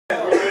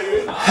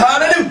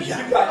Hallelujah.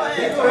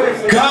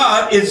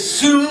 God is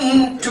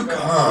soon to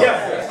come.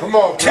 Come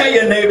on. Tell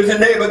your neighbors and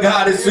neighbor,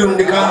 God is soon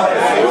to come.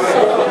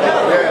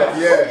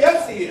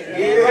 Yes, he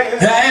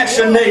is. Now ask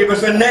your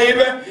neighbors and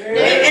neighbor,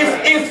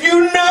 if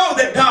you know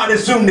that God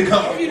is soon to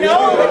come,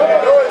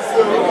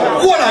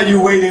 what are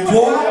you waiting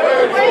for?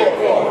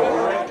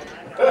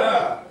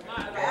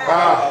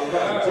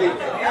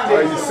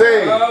 Are you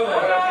saved?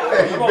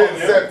 Have you been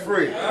set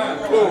free?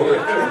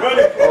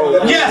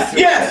 Yes,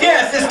 yes,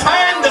 yes. It's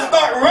time to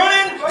start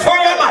running for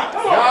your life.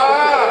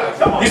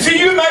 You see,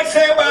 you might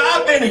say, well,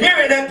 I've been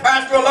hearing that,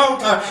 Pastor, a long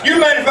time. You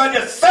might as well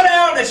just sit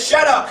down and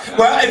shut up.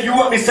 Well, if you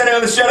want me to sit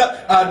down and shut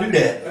up, I'll do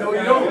that.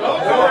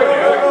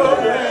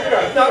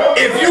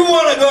 If you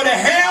want to go to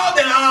hell,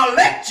 then I'll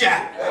let you.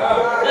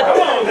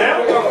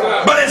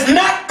 But it's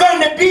not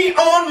going to be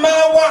on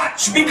my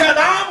watch, because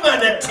I'm going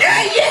to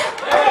tell you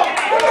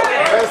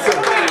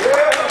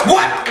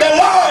what the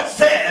Lord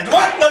says,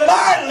 what the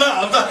Lord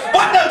loves.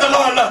 What does the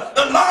Lord love?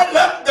 The Lord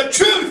loves the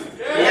truth.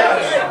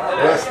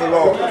 Bless the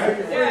Lord.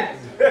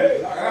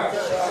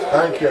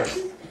 Thank you.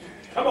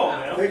 Come on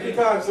now. Take your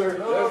time, sir.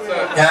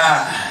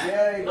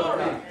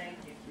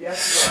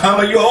 Some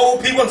of you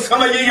old people and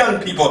some of you young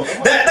people.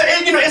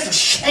 You know, it's a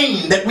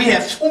shame that we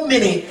have so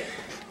many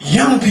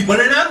young people.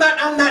 And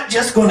I'm not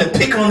just going to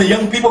pick on the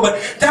young people, but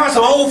there are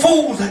some old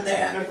fools out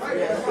there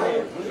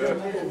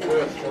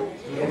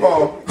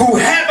who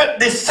haven't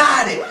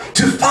decided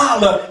to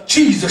follow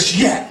Jesus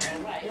yet.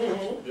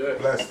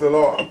 Bless the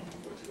Lord.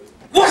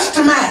 What's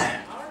the matter?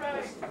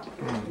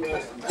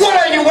 What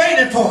are you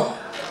waiting for?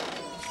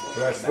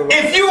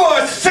 If you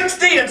are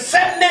 60 and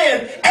 70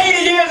 and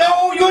 80 years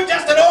old, you're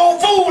just an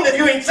old fool if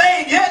you ain't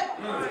saved yet.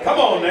 Come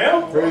on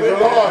now. Praise the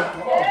Lord.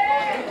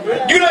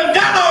 You done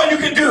all you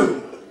can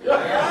do.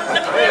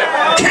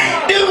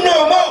 Can't do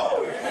no more.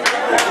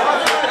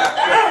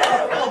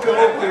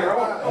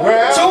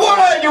 Well, so what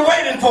are you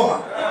waiting for?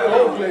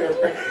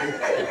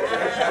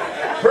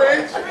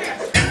 Preach.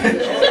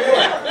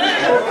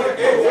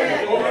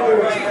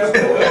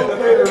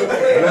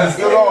 Bless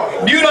the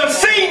Lord. You done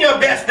seen your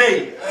best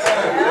days.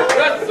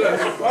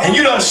 And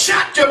you done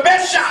shot your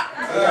best shot.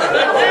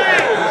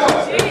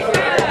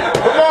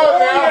 Come on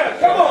now.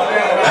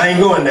 I ain't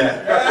going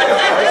there.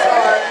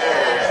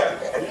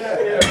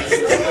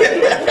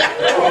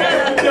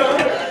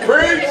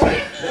 Preach.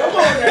 Come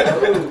on now.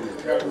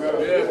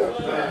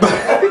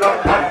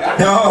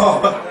 No.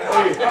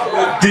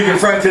 Deacon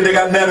Frank said they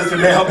got medicine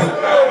to help him.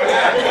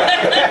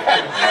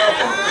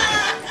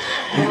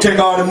 You take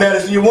all the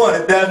medicine you want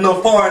if there's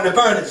no fire in the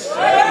furnace.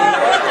 Come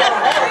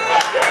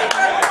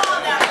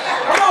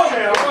on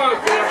now.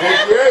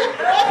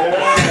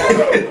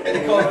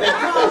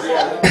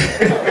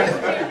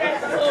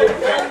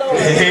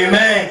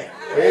 Amen.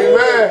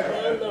 Amen.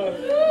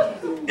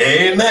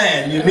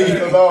 Amen. You need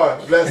the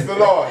Lord. Bless the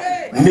Lord.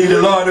 You need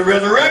the Lord to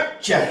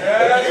resurrect you.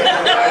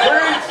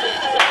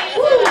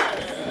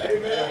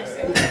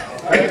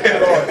 Thank you,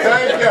 Lord.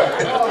 Thank you.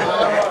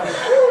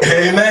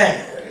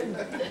 Amen.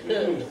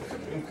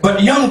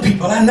 But young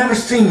people, I've never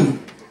seen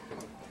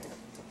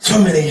so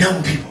many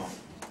young people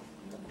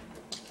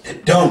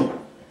that don't,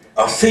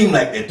 or seem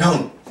like they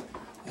don't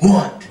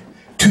want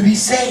to be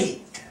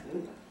saved.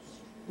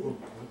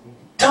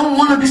 Don't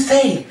want to be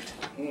saved.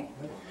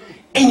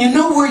 And you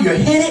know where you're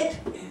headed?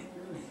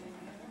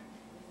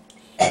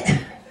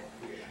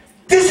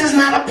 This is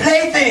not a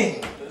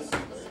plaything.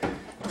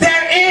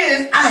 There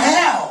is a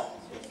hell.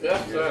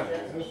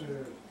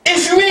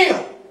 It's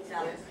real.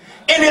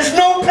 And it's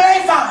no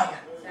play fire.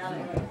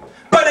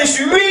 But it's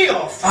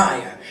real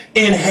fire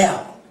in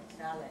hell.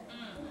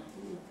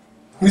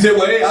 You say,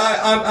 well, hey,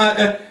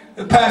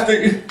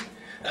 Pastor,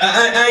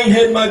 I ain't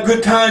had my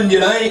good time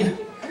yet.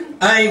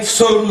 I ain't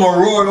sold my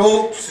raw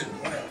oats.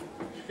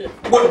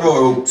 What raw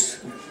oats?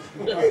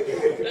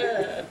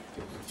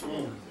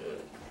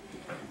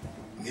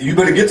 You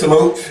better get some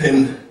oats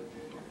and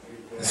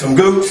some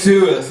goats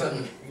too or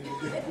something.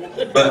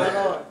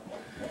 But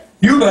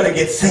you better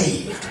get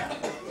saved.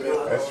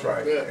 That's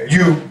right.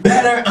 You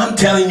better, I'm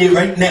telling you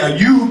right now,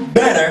 you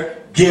better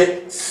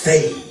get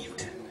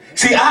saved.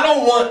 See, I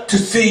don't want to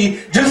see,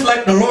 just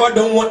like the Lord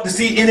don't want to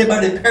see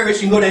anybody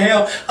perish and go to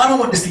hell, I don't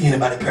want to see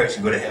anybody perish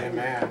and go to hell.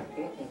 Amen.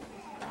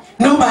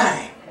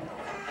 Nobody.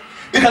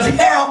 Because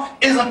hell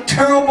is a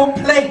terrible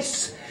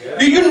place.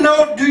 Do you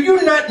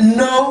not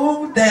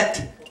know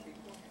that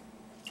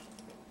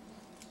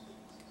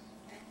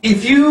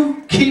if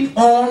you keep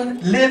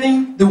on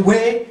living the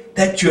way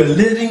that you're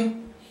living,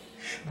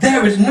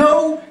 there is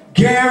no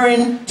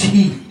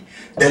guarantee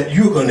that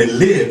you're going to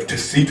live to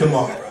see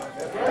tomorrow.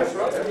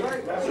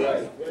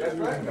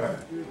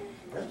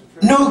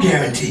 No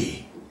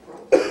guarantee.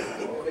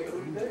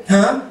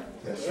 Huh?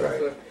 That's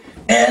right.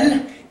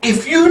 And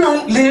if you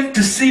don't live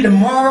to see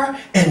tomorrow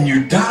and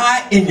you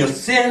die in your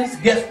sins,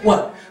 guess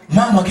what?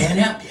 Mama can't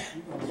help you.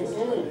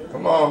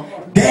 Come on.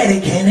 Daddy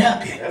can't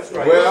help you.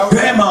 Well,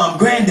 Grandma and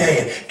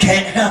granddad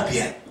can't help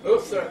you.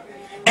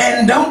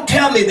 And don't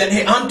tell me that,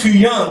 hey, I'm too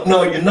young.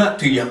 No, you're not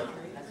too young.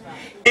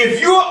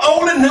 If you're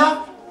old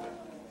enough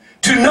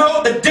to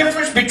know the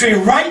difference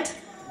between right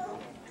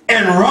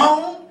and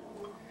wrong,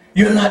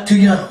 you're not too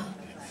young.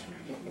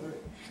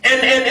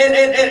 And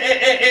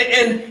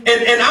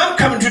I'm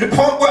coming to the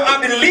point where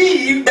I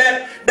believe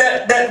that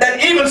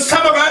even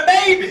some of our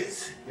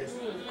babies,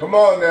 come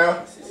on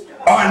now,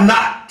 are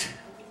not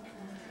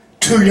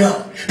too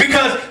young.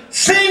 Because it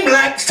seems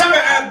like some of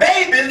our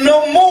babies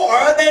know more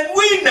than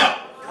we know.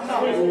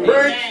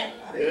 preach.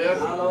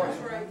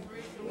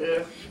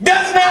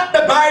 Does not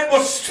the Bible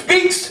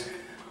speaks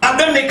of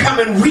them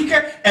becoming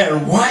weaker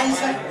and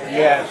wiser?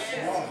 Yes.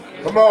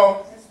 Come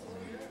on.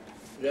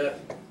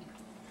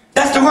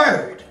 That's the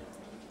word.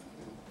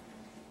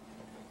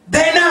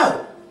 They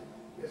know.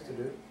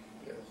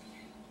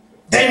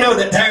 They know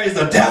that there is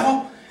a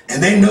devil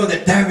and they know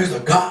that there is a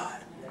God.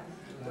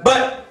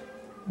 But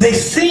they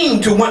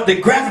seem to want to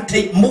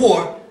gravitate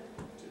more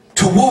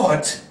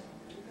towards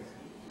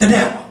the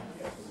devil.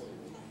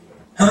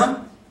 Huh?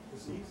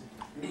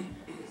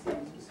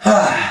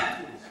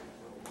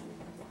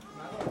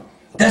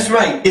 That's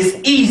right. It's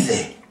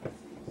easy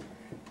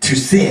to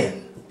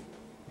sin.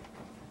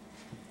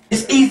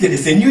 It's easy to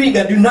sin. You ain't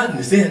got to do nothing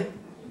to sin.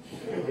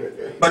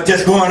 But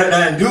just go on it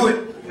and do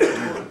it.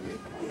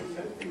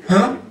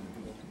 Huh?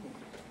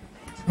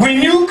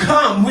 When you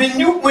come,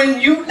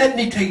 let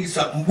me tell you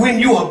something. When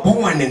you are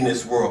born in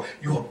this world,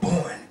 you are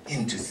born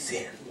into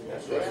sin.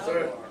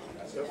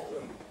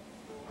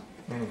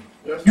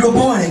 You are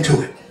born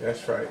into it.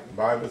 That's right. The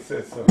Bible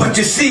says so. But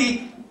you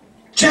see,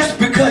 just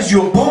because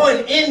you're born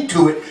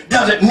into it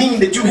doesn't mean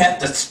that you have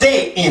to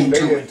stay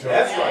into it.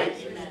 That's right.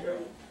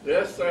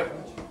 Yes, sir.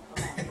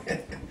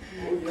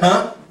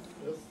 Huh?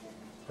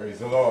 Praise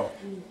the Lord.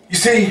 You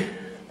see,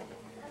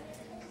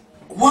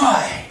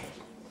 why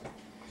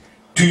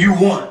do you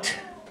want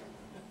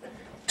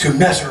to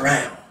mess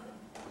around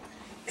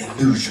and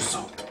lose your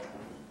soul?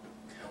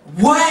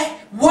 Why?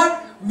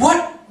 What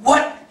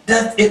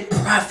does it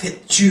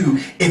profit you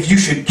if you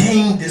should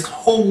gain this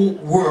whole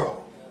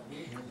world,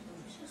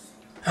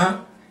 huh,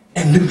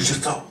 and lose your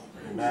soul?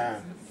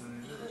 Amen.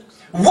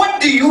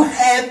 What do you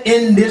have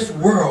in this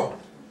world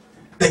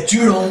that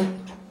you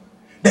don't?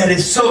 That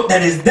is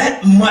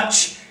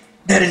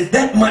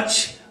that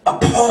much a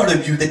part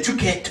of you that you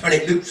can't turn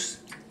it loose?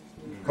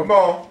 Come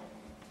on.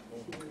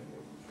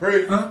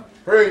 Preach. Huh?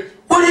 Preach.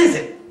 What is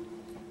it?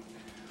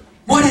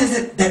 What is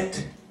it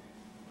that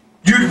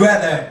you'd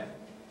rather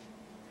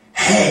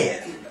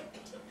have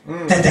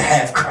than to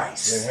have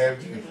Christ? And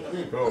have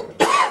you. Glory.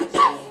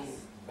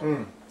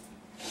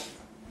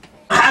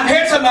 I've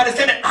heard somebody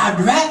say that I'd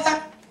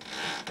rather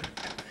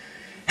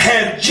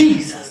have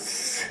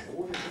Jesus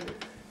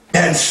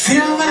than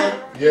silver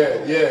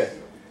Yeah.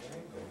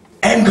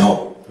 and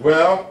gold.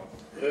 Well,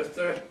 Yes,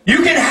 sir.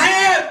 You can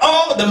have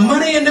all the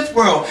money in this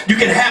world. You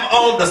can have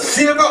all the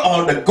silver,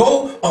 all the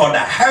gold, all the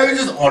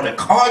houses, all the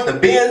cars, the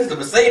Benz, the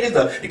Mercedes,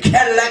 the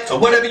Cadillacs, or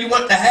whatever you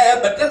want to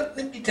have. But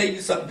let me tell you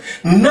something.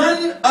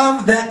 None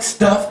of that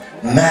stuff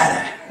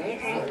matter.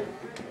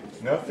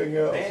 nothing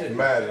else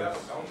matters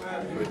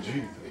but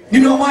Jesus. You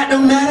know why it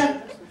don't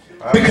matter?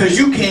 Because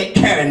you can't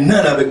carry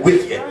none of it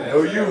with you.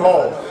 No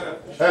U-Haul.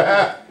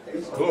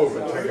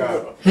 Glory to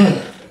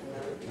God.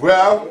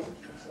 Well,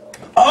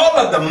 All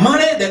of the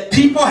money that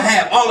people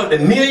have, all of the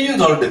millions,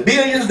 all of the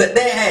billions that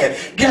they have,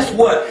 guess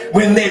what?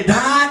 When they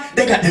die,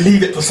 they got to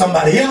leave it for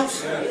somebody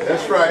else.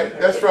 that's right.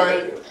 That's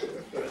right.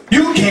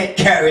 You can't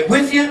carry it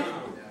with you.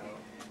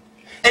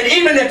 And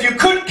even if you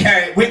could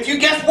carry it with you,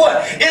 guess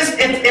what?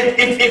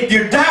 If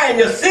you die in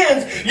your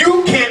sins,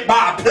 you can't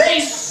buy a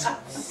place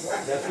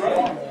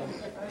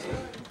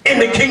in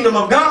the kingdom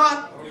of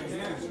God.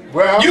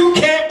 Well, You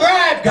can't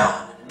bribe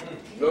God.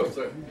 No,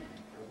 sir.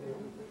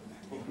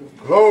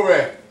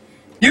 glory.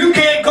 You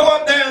can't go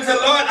up there and say,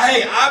 Lord,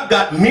 hey, I've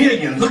got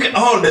millions. Look at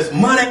all this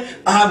money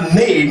I've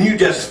made. And you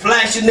just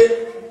flashing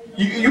it.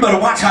 You better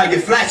watch how you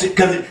flash it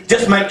because it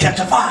just might catch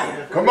a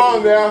fire. Come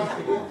on now.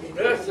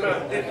 Yes,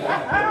 sir.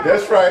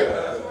 That's right.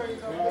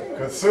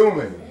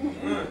 Consuming.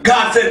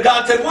 God said,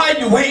 why are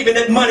you waving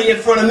that money in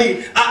front of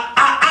me?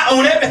 I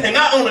own everything.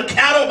 I own a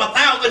cattle of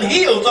 1,000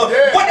 hills. So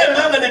Yeah. what am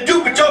I going to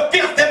do with your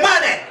filthy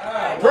money?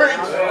 Preach.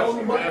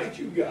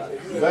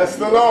 Bless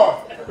the Lord.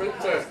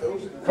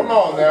 Come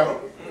on now.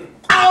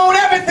 I own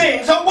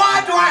everything. So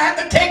why do I have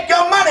to take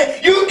your money?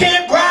 You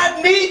can't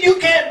bribe me. You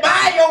can't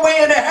buy your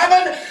way into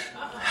heaven.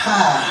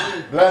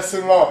 Bless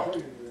him,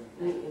 Lord.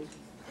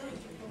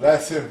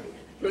 Bless him.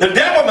 The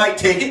devil might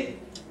take it.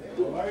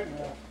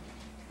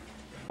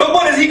 But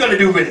what is he going to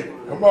do with it?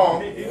 Come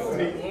on.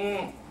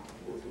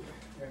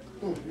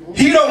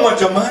 He don't want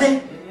your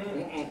money.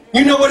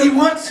 You know what he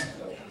wants?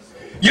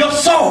 Your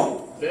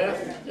soul.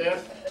 Yes,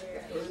 yes.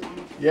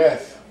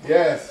 Yes.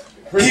 Yes.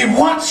 He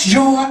wants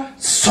your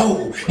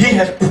soul. He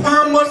has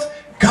promised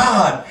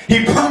God.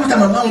 He promised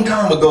them a long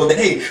time ago that,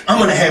 hey, I'm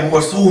going to have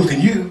more souls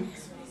than you.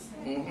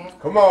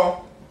 Come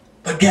on.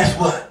 But guess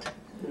what?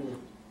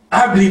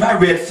 I believe I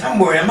read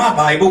somewhere in my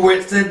Bible where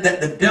it said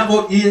that the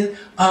devil is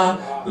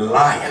a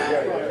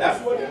liar.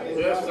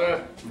 Yes,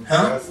 sir.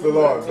 Huh? Bless the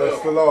Lord.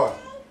 Bless the Lord.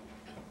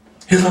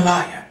 He's a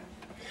liar.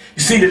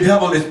 You see, the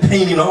devil is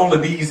painting all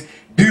of these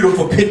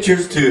beautiful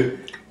pictures to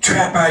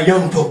trap our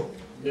young folk.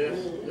 Yes,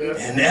 yes.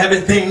 And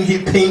everything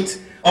he paints,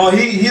 oh,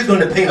 he's going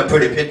to paint a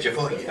pretty picture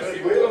for you.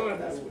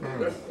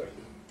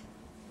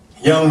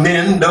 Young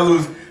men,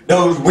 those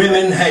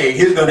women, hey,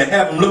 he's going to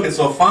have them looking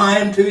so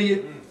fine to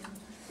you.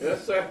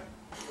 Yes, sir.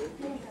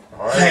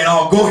 Saying,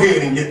 oh, go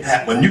ahead and get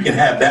that one. You can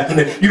have that one.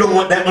 You don't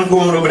want that one, go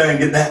on over there and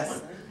get that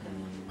one.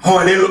 Oh,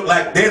 and they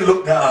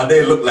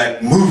look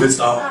like movie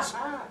stars.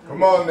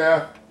 Come on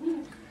now.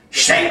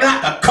 Shaped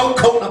like a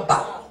Coca-Cola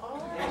bottle.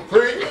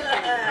 Preach.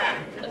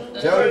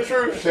 Tell the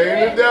truth.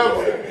 Shame the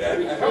devil.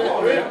 Come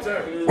on, man,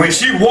 sir. When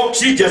she walks,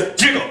 she just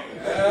jiggle.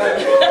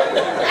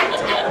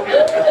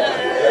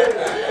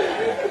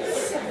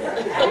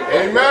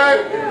 Amen.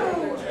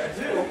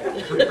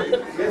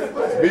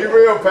 Be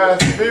real,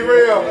 Pastor. Be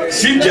real.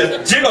 She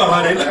just jiggle,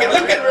 honey. Look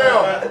at.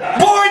 Real.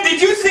 Boy,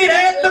 did you see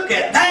that? Look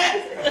at that.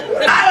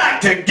 I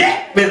like to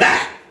get with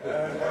that.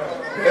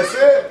 That's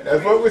it.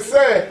 That's what we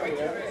say.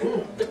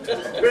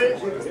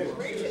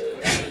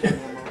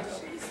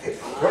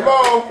 Come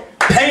on.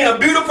 Paint a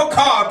beautiful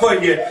car for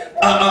you.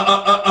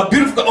 A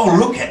beautiful, oh,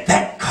 look at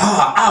that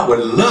car. I would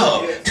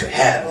love to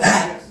have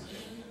that.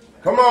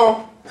 Come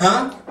on.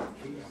 Huh?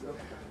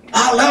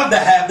 I love to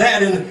have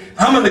that, and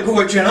I'm going to go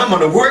out here and I'm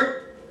going to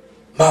work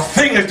my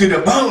fingers to the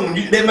bone.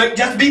 They might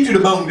just be to the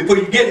bone before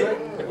you get it.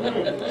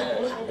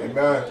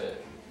 Amen.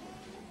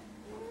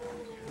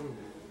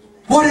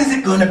 What is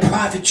it going to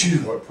profit you?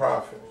 What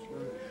profit?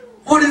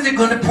 What is it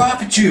going to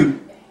profit you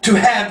to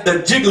have the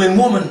jiggling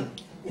woman?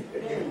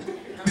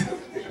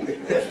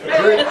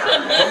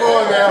 Come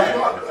on now.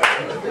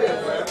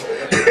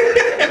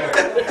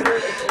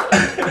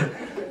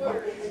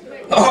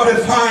 Or the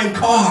fine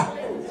car?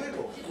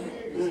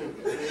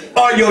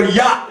 Or your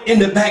yacht in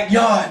the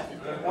backyard?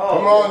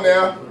 Come on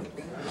now.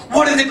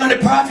 What is it going to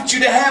profit you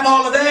to have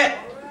all of that?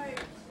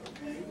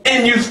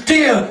 And you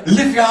still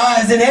lift your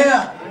eyes in the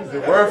air? Is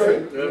it worth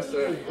it? Yes,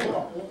 sir.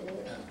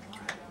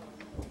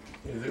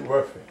 Is it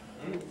worth it?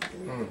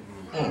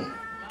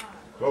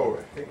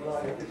 Glory.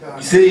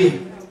 You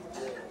see,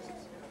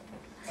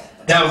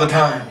 that was a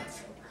time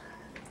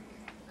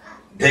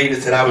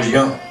David said, I was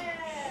young.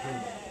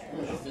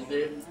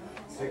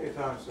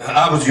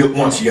 I was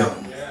once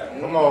young.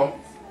 Come on.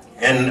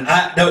 And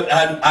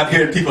I've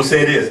heard people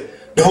say this,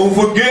 don't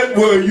forget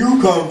where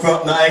you come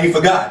from. No, I ain't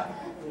forgot.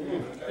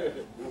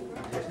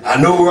 I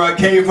know where I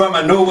came from.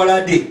 I know what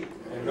I did.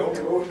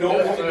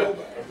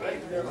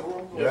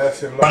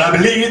 Yes, Lord. But I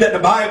believe that the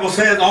Bible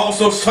says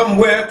also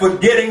somewhere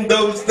forgetting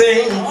those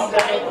things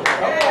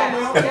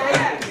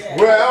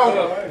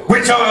Well,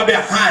 which are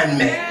behind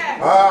me.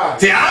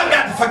 See, I've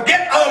got to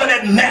forget all of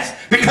that mess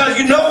because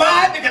you know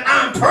why? Because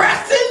I'm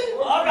pressing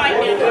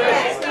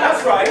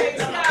That's right.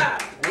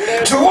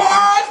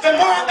 towards the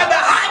mark of the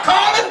high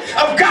calling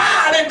of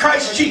God in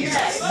Christ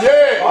Jesus.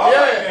 yeah.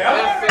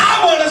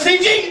 I want to see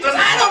Jesus.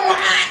 I don't want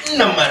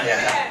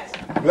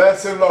nobody.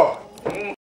 Bless the Lord.